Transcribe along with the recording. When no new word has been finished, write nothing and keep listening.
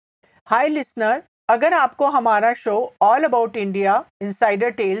हाय listener, अगर आपको हमारा show all about India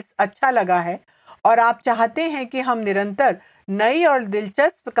insider tales अच्छा लगा है और आप चाहते हैं कि हम निरंतर नई और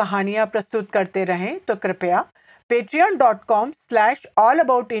दिलचस्प कहानियां प्रस्तुत करते रहें तो कृपया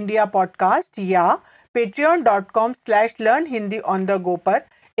patreon.com/allaboutiindiapodcast या patreon.com/learnhindionggo पर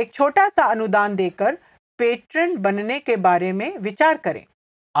एक छोटा सा अनुदान देकर पेट्रन बनने के बारे में विचार करें।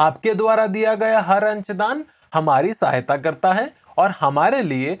 आपके द्वारा दिया गया हर अंशदान हमारी सहायता करता है और हमारे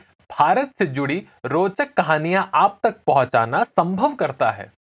लिए भारत से जुड़ी रोचक कहानियां आप तक पहुंचाना संभव करता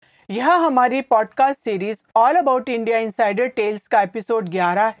है। यह हमारी podcast series all about India insider tales का एपिसोड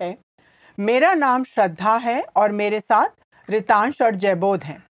 11 है। मेरा नाम श्रद्धा है और मेरे साथ रितांश और जयबोध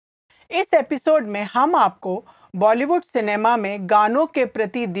हैं। इस एपिसोड में हम आपको बॉलीवुड सिनेमा में गानों के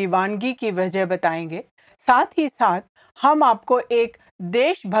प्रति दीवानगी की वजह बताएंगे। साथ ही साथ हम आपको एक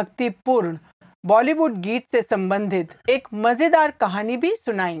देशभक्तिपूर्ण बॉलीवुड गीत से संबंधित एक मजेदार कहानी भी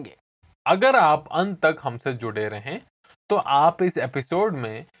सुनाएंगे। अगर आप अंत तक हमसे जुड़े रहें तो आप इस एपिसोड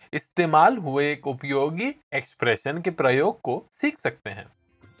में इस्तेमाल हुए एक उपयोगी एक्सप्रेशन के प्रयोग को सीख सकते हैं।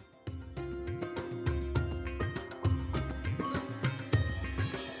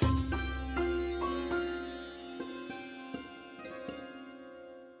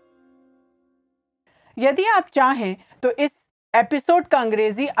 यदि आप चाहें तो इस एपिसोड का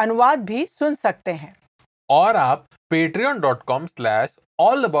अंग्रेजी अनुवाद भी सुन सकते हैं और आप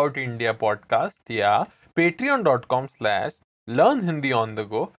patreon.com/allaboutiindiapodcast या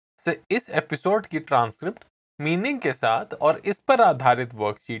patreon.com/learnhindionggo से इस एपिसोड की ट्रांसक्रिप्ट, मीनिंग के साथ और इस पर आधारित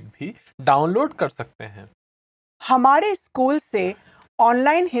वर्कशीट भी डाउनलोड कर सकते हैं। हमारे स्कूल से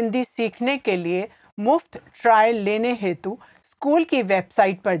ऑनलाइन हिंदी सीखने के लिए मुफ्त ट्रायल लेने हेतु स्कूल की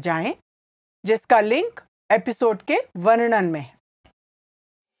वेबसाइट पर जाएं, जिसका लिंक एपिसोड के वर्णन में है।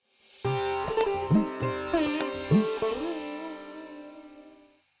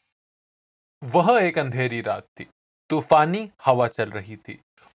 वह एक अंधेरी रात थी। तूफानी हवा चल रही थी।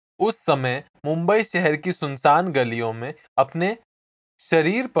 उस समय मुंबई शहर की सुनसान गलियों में अपने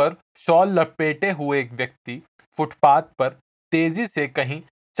शरीर पर शॉल लपेटे हुए एक व्यक्ति फुटपाथ पर तेजी से कहीं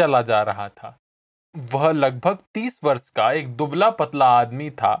चला जा रहा था। वह लगभग 30 वर्ष का एक दुबला पतला आदमी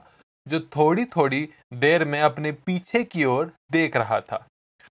था जो थोड़ी थोड़ी देर में अपने पीछे की ओर देख रहा था।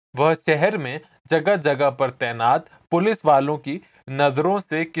 वह शहर में जगह जगह पर तैनात पुलिस वालों की नजरों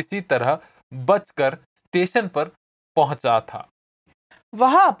से किसी तरह बचकर स्टेशन पर पहुंचा था।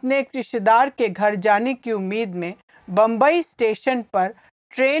 वह अपने एक रिश्तेदार के घर जाने की उम्मीद में बंबई स्टेशन पर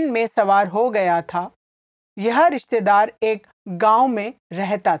ट्रेन में सवार हो गया था। यह रिश्तेदार एक गांव में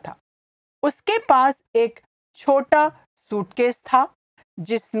रहता था। उसके पास एक छोटा सूटकेस था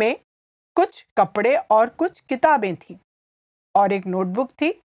जिसमें कुछ कपड़े और कुछ किताबें थीं और एक नोटबुक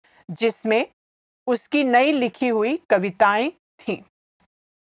थी जिसमें उसकी नई लिखी हुई कविताएं थीं।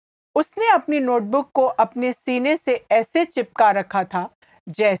 उसने अपनी नोटबुक को अपने सीने से ऐसे चिपका रखा था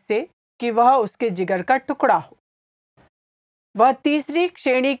जैसे कि वह उसके जिगर का टुकड़ा हो। वह तीसरी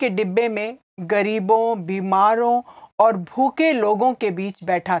श्रेणी के डिब्बे में गरीबों, बीमारों और भूखे लोगों के बीच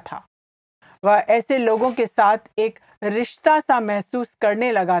बैठा था। वह ऐसे लोगों के साथ एक रिश्ता सा महसूस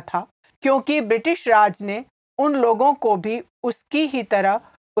करने लगा था क्योंकि ब्रिटिश राज ने उन लोगों को भी उसकी ही तरह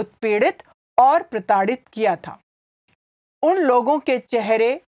उत्पीड़ित और प्रताड़ित किया था। उन लोगों के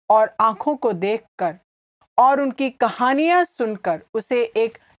चेहरे और आंखों को देखकर और उनकी कहानियां सुनकर उसे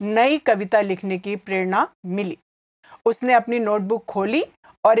एक नई कविता लिखने की प्रेरणा मिली। उसने अपनी नोटबुक खोली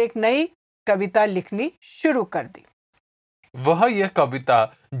और एक नई कविता लिखनी शुरू कर दी। वह यह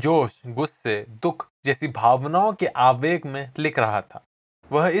कविता जोश, गुस्से, दुख जैसी भावनाओं के आवेग में लिख रहा था।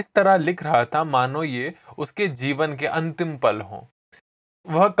 वह इस तरह लिख रहा था मानो ये उसके जीवन के अंतिम पल हों।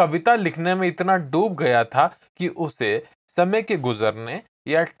 वह कविता लिखने में इतना डूब गया था कि उसे समय के गुजरने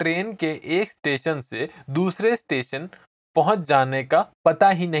या ट्रेन के एक स्टेशन से दूसरे स्टेशन पहुंच जाने का पता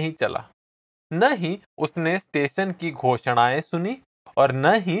ही नहीं चला। न ही उसने स्टेशन की घोषणाएं सुनी और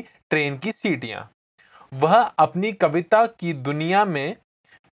न ही ट्रेन की सीटियां। वह अपनी कविता की दुनिया में,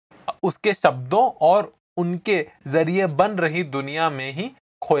 उसके शब्दों और उनके जरिए बन रही दुनिया में ही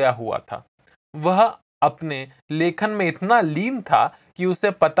खोया हुआ था। वह अपने लेखन में इतना लीन था कि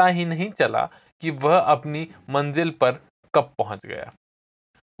उसे पता ही नहीं चला कि वह अपनी मंजिल पर कब पहुंच गया।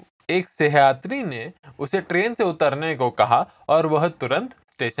 एक सहयात्री ने उसे ट्रेन से उतरने को कहा और वह तुरंत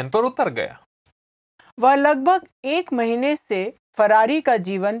स्टेशन पर उतर गया। वह लगभग 1 महीने से फरारी का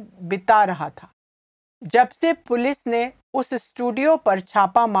जीवन बिता रहा था जब से पुलिस ने उस स्टूडियो पर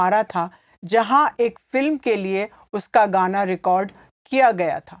छापा मारा था जहां एक फिल्म के लिए उसका गाना रिकॉर्ड किया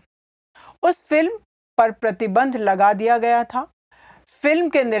गया था। उस फिल्म पर प्रतिबंध लगा दिया गया था। फिल्म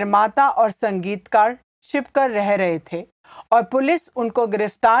के निर्माता और संगीतकार छिपकर रह रहे थे और पुलिस उनको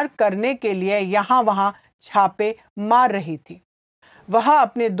गिरफ्तार करने के लिए यहाँ वहाँ छापे मार रही थी। वह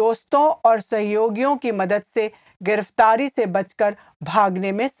अपने दोस्तों और सहयोगियों की मदद से गिरफ्तारी से बचकर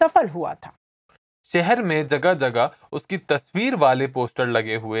भागने में सफल हुआ था। शहर में जगह जगह उसकी तस्वीर वाले पोस्टर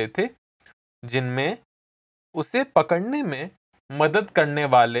लगे हुए थे, जिनमें उसे पकड़ने में मदद करने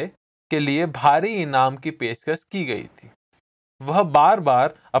वाले के लिए भारी इनाम की पेशकश की गई थी। वह बार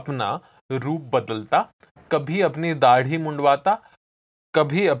बार अपना रूप बदलता, कभी अपनी दाढ़ी मुंडवाता,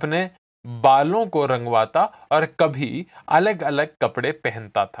 कभी अपने बालों को रंगवाता और कभी अलग अलग कपड़े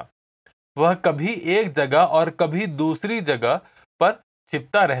पहनता था। वह कभी एक जगह और कभी दूसरी जगह पर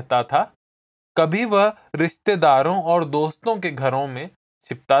छिपता रहता था। कभी वह रिश्तेदारों और दोस्तों के घरों में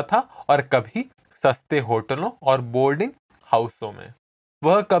छिपता था और कभी सस्ते होटलों और बोर्डिंग हाउसों में।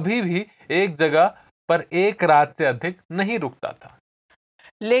 वह कभी भी एक जगह पर एक रात से अधिक नहीं रुकता था।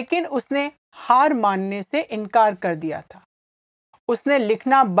 लेकिन उसने हार मानने से इनकार कर दिया था। उसने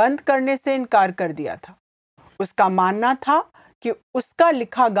लिखना बंद करने से इनकार कर दिया था। उसका मानना था कि उसका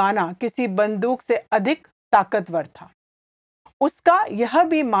लिखा गाना किसी बंदूक से अधिक ताकतवर था। उसका यह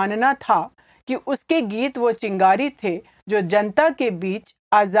भी मानना था कि उसके गीत वो चिंगारी थे जो जनता के बीच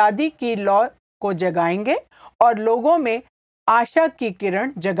आजादी की लौ को जगाएंगे और लोगों में आशा की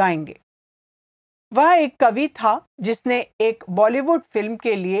किरण जगाएंगे। वह एक कवि था जिसने एक बॉलीवुड फिल्म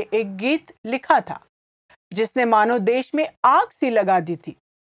के लिए एक गीत लिखा था जिसने मानो देश में आग सी लगा दी थी।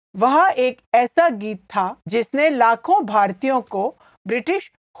 वह एक ऐसा गीत था जिसने लाखों भारतीयों को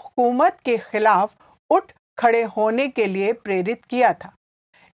ब्रिटिश हुकूमत के खिलाफ उठ खड़े होने के लिए प्रेरित किया था।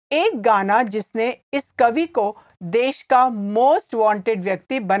 एक गाना जिसने इस कवि को देश का मोस्ट वांटेड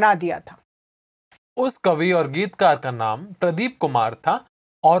व्यक्ति बना दिया था। उस कवि और गीतकार का नाम प्रदीप कुमार था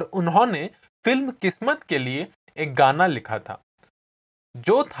और उन्होंने फिल्म किस्मत के लिए एक गाना लिखा था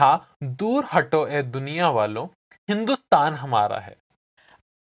जो था, दूर हटो ए दुनिया वालों, हिंदुस्तान हमारा है।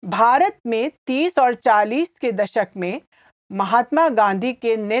 भारत में 30 और 40 के दशक में महात्मा गांधी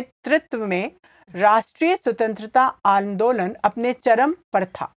के नेतृत्व में राष्ट्रीय स्वतंत्रता आंदोलन अपने चरम पर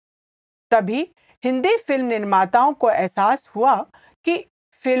था। तभी हिंदी फिल्म निर्माताओं को एहसास हुआ कि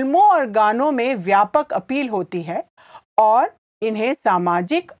फिल्मों और गानों में व्यापक अपील होती है और इन्हें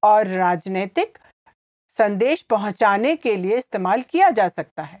सामाजिक और राजनीतिक संदेश पहुंचाने के लिए इस्तेमाल किया जा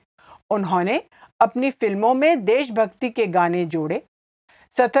सकता है। उन्होंने अपनी फिल्मों में देशभक्ति के गाने जोड़े।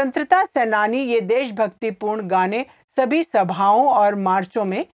 स्वतंत्रता सेनानी ये देशभक्तिपूर्ण गाने सभी सभाओं और मार्चों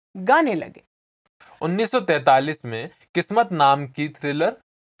में गाने लगे। 1943 में किस्मत नाम की थ्रिलर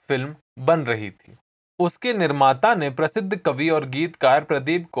फिल्म बन रही थी। उसके निर्माता ने प्रसिद्ध कवि और गीतकार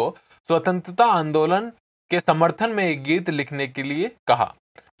प्रदीप को स्वतंत्रता आंदोलन के समर्थन में एक गीत लिखने के लिए कहा।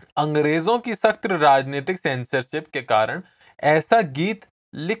 अंग्रेजों की सख्त राजनीतिक सेंसरशिप के कारण ऐसा गीत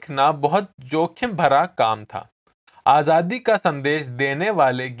लिखना बहुत जोखिम भरा काम था। आजादी का संदेश देने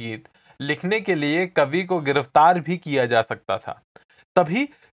वाले गीत लिखने के लिए कवि को गिरफ्तार भी किया जा सकता था। तभी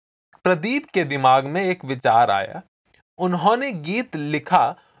प्रदीप के दिमाग में एक विचार आया। उन्होंने गीत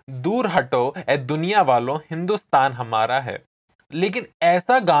लिखा, दूर हटो ए दुनिया वालों, हिंदुस्तान हमारा है। लेकिन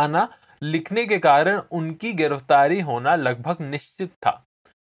ऐसा गाना लिखने के कारण उनकी गिरफ्तारी होना लगभग निश्चित था।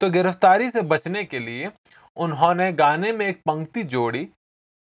 तो गिरफ्तारी से बचने के लिए उन्होंने गाने में एक पंक्ति जोड़ी,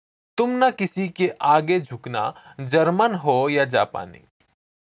 तुम न किसी के आगे झुकना, जर्मन हो या जापानी।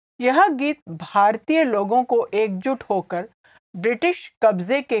 यह गीत भारतीय लोगों को एकजुट होकर ब्रिटिश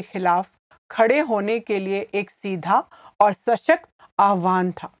कब्जे के खिलाफ खड़े होने के लिए एक सीधा और सशक्त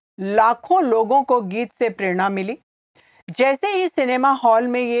आह्वान था। लाखों लोगों को गीत से प्रेरणा मिली। जैसे ही सिनेमा हॉल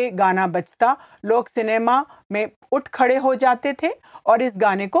में ये गाना बजता, लोग सिनेमा में उठ खड़े हो जाते थे और इस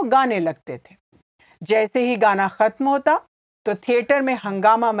गाने को गाने लगते थे। जैसे ही गाना खत्म होता तो थिएटर में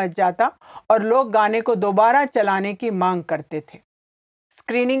हंगामा मच जाता और लोग गाने को दोबारा चलाने की मांग करते थे।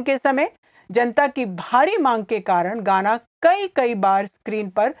 स्क्रीनिंग के समय जनता की भारी मांग के कारण गाना कई कई बार स्क्रीन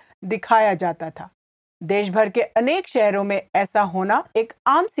पर दिखाया जाता था। देश भर के अनेक शहरों में ऐसा होना एक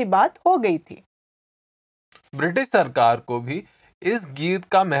आम सी बात हो गई थी। ब्रिटिश सरकार को भी इस गीत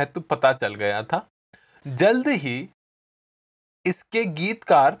का महत्व पता चल गया था। जल्द ही इसके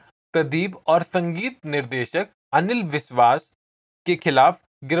गीतकार प्रदीप और संगीत निर्देशक अनिल विश्वास के खिलाफ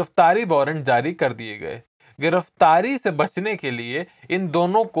गिरफ्तारी वारंट जारी कर दिए गए। गिरफ्तारी से बचने के लिए इन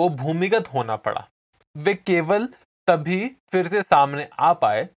दोनों को भूमिगत होना पड़ा। वे केवल तभी फिर से सामने आ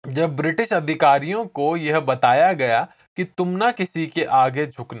पाए जब ब्रिटिश अधिकारियों को यह बताया गया कि तुम ना किसी के आगे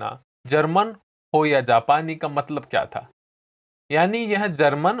झुकना, जर्मन हो या जापानी का मतलब क्या था। यानी यह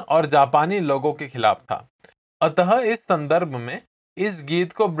जर्मन और जापानी लोगों के खिलाफ था। अतः इस संदर्भ में इस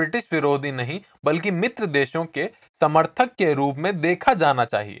गीत को ब्रिटिश विरोधी नहीं बल्कि मित्र देशों के समर्थक के रूप में देखा जाना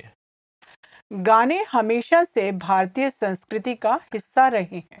चाहिए। गाने हमेशा से भारतीय संस्कृति का हिस्सा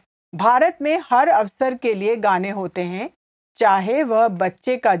रहे हैं। भारत में हर अवसर के लिए गाने होते हैं, चाहे वह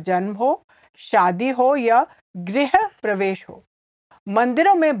बच्चे का जन्म हो, शादी हो या गृह प्रवेश हो।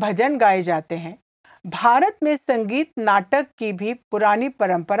 मंदिरों में भजन गाए जाते हैं। भारत में संगीत नाटक की भी पुरानी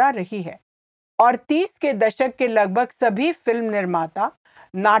परंपरा रही है और 30 के दशक के लगभग सभी फिल्म निर्माता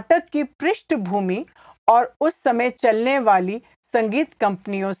नाटक की पृष्ठभूमि और उस समय चलने वाली संगीत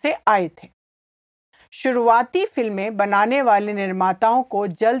कंपनियों से आए थे। शुरुआती फिल्में बनाने वाले निर्माताओं को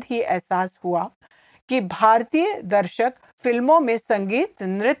जल्द ही एहसास हुआ कि भारतीय दर्शक फिल्मों में संगीत,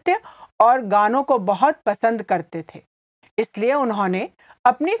 नृत्य और गानों को बहुत पसंद करते थे। इसलिए उन्होंने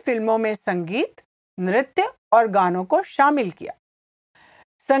अपनी फिल्मों में संगीत, नृत्य और गानों को शामिल किया।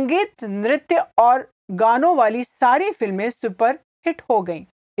 संगीत, नृत्य और गानों वाली सारी फिल्में सुपर हिट हो गईं।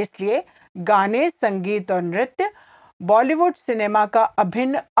 इसलिए गाने, संगीत और नृत्य बॉलीवुड सिनेमा का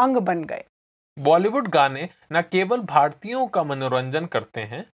अभिन्न अंग बन गए। बॉलीवुड गाने न केवल भारतीयों का मनोरंजन करते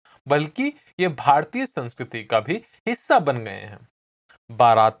हैं, बल्कि ये भारतीय संस्कृति का भी हिस्सा बन गए हैं।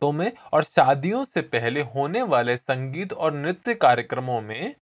 बारातों में और शादियों से पहले होने वाले संगीत और नृत्य कार्यक्रमों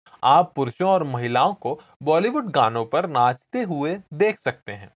में आप पुरुषों और महिलाओं को बॉलीवुड गानों पर नाचते हुए देख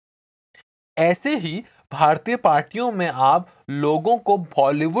सकते हैं। ऐसे ही भारतीय पार्टियों में आप लोगों को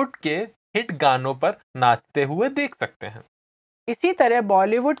बॉलीवुड के हिट गानों पर नाचते हुए देख सकते हैं। इसी तरह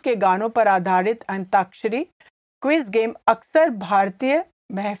बॉलीवुड के गानों पर आधारित अंताक्षरी क्विज गेम अक्सर भारतीय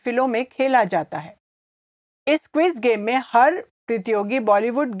महफिलों में खेला जाता है। इस क्विज गेम में हर प्रतियोगी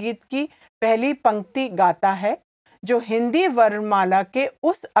बॉलीवुड गीत की पहली पंक्ति गाता है, जो हिंदी वर्णमाला के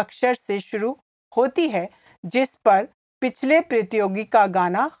उस अक्षर से शुरू होती है जिस पर पिछले प्रतियोगी का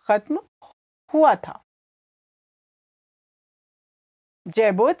गाना खत्म हुआ था।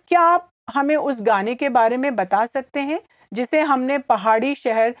 जयबोध, क्या आप हमें उस गाने के बारे में बता सकते हैं जिसे हमने पहाड़ी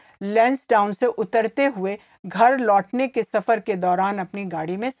शहर लैंसडाउन से उतरते हुए घर लौटने के सफर के दौरान अपनी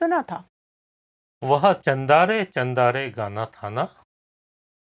गाड़ी में सुना था? वह चंदारे चंदारे गाना था ना।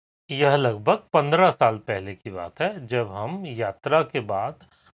 यह लगभग 15 साल पहले की बात है, जब हम यात्रा के बाद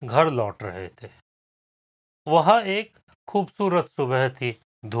घर लौट रहे थे। वह एक खूबसूरत सुबह थी,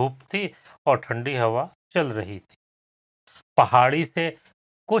 धूप थी और ठंडी हवा चल रही थी। पहाड़ी से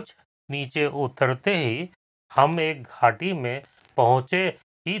कुछ नीचे उतरते ही हम एक घाटी में पहुंचे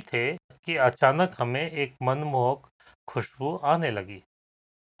ही थे कि अचानक हमें एक मनमोहक खुशबू आने लगी।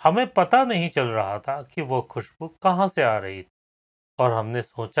 हमें पता नहीं चल रहा था कि वो खुशबू कहाँ से आ रही थी और हमने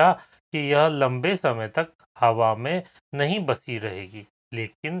सोचा कि यह लंबे समय तक हवा में नहीं बसी रहेगी,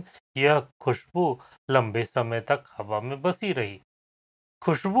 लेकिन यह खुशबू लंबे समय तक हवा में बसी रही।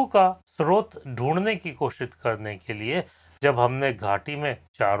 खुशबू का स्रोत ढूंढने की कोशिश करने के लिए जब हमने घाटी में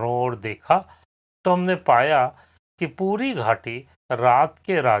चारों ओर देखा, तो हमने पाया कि पूरी घाटी रात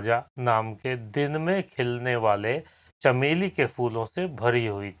के राजा नाम के दिन में खिलने वाले चमेली के फूलों से भरी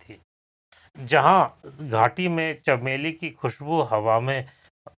हुई थी। जहां घाटी में चमेली की खुशबू हवा में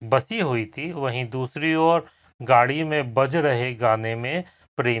बसी हुई थी, वहीं दूसरी ओर गाड़ी में बज रहे गाने में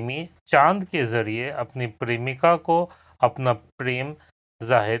प्रेमी चांद के जरिए अपनी प्रेमिका को अपना प्रेम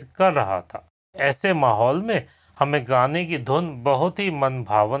जाहिर कर रहा था। ऐसे माहौल में हमें गाने की धुन बहुत ही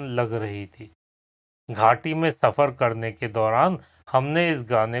मनभावन लग रही थी। घाटी में सफर करने के दौरान हमने इस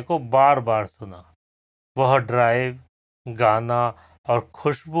गाने को बार बार सुना। वह ड्राइव, गाना और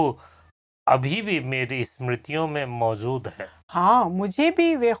खुशबू अभी भी मेरी स्मृतियों में मौजूद है। हाँ, मुझे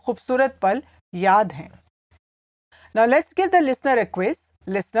भी वे खूबसूरत पल याद हैं। Now let's give the listener a quiz.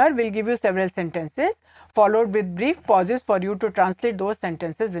 Listener will give you several sentences followed with brief pauses for you to translate those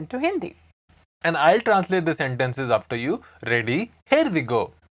sentences into Hindi. And I'll translate the sentences after you. Ready? Here we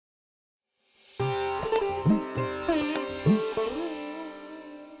go.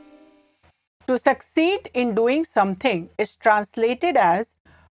 To succeed in doing something is translated as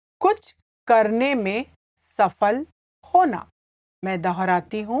कुछ करने में सफल होना। मैं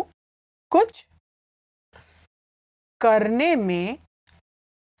दोहराती हूँ, कुछ करने में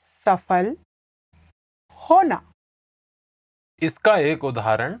सफल होना। इसका एक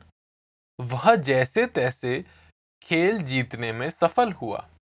उदाहरण, वह जैसे तैसे खेल जीतने में सफल हुआ।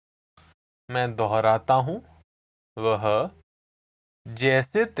 मैं दोहराता हूं, वह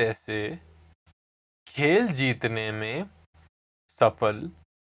जैसे तैसे खेल जीतने में सफल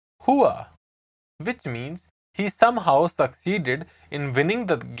हुआ, which means he somehow succeeded in winning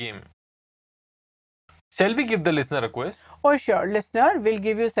the game. Shall we give the listener a quiz? Oh sure, listener will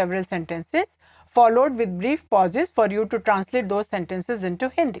give you several sentences followed with brief pauses for you to translate those sentences into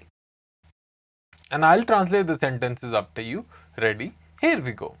Hindi. And I'll translate the sentences after you. Ready? Here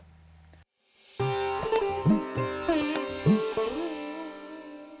we go.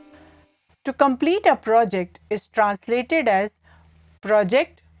 To complete a project is translated as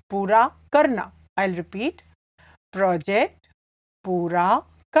project पूरा करना. I'll repeat. Project पूरा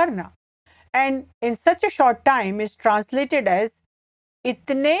करना. And in such a short time is translated as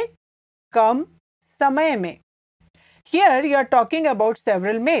इतने कम समय में. Here you are talking about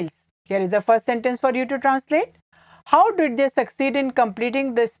several males. Here is the first sentence for you to translate. How did they succeed in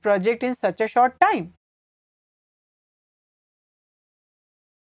completing this project in such a short time?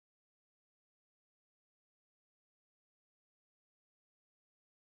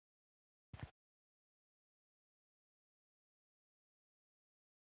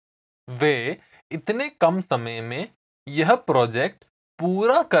 वे इतने कम समय में यह project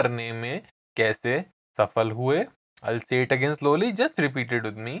पूरा करने में कैसे सफल हुए? I'll say it again slowly, just repeat it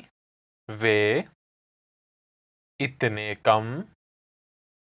with me. वे इतने कम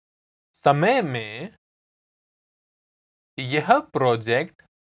समय में यह प्रोजेक्ट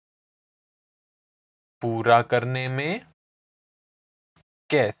पूरा करने में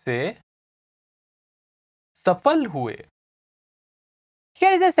कैसे सफल हुए?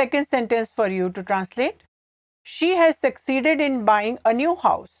 Here is a second sentence for you to translate. She has succeeded in buying a new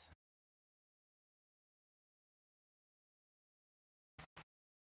house.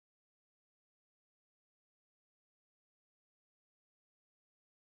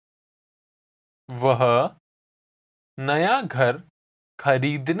 वह नया घर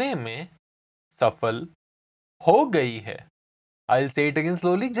खरीदने में सफल हो गई है. I'll say it again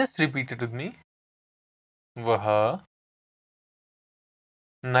slowly, just repeat it with me. वह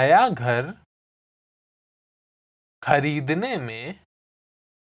नया घर खरीदने में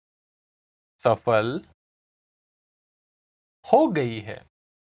सफल हो गई है.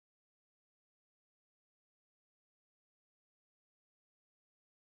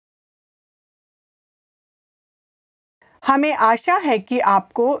 हमें आशा है कि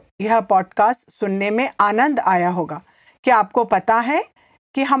आपको यह पॉडकास्ट सुनने में आनंद आया होगा. क्या आपको पता है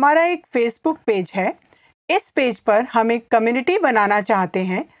कि हमारा एक फेसबुक पेज है? इस पेज पर हम एक कम्युनिटी बनाना चाहते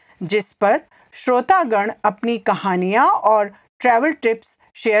हैं जिस पर श्रोतागण अपनी कहानियाँ और ट्रैवल टिप्स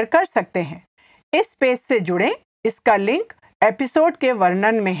शेयर कर सकते हैं. इस पेज से जुड़ें. इसका लिंक एपिसोड के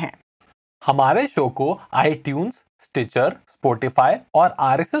वर्णन में है. हमारे शो को iTunes, स्टिचर, स्पॉटिफाई और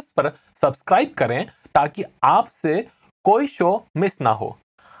RSS पर सब्सक्राइब करें ताकि आपसे कोई शो मिस ना हो.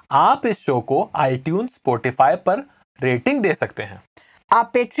 आप इस शो को iTunes, स्पॉटिफाई पर रेटिंग दे सकते हैं.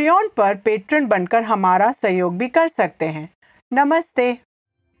 आप पेट्रियन पर पेट्रन बनकर हमारा सहयोग भी कर सकते हैं. नमस्ते.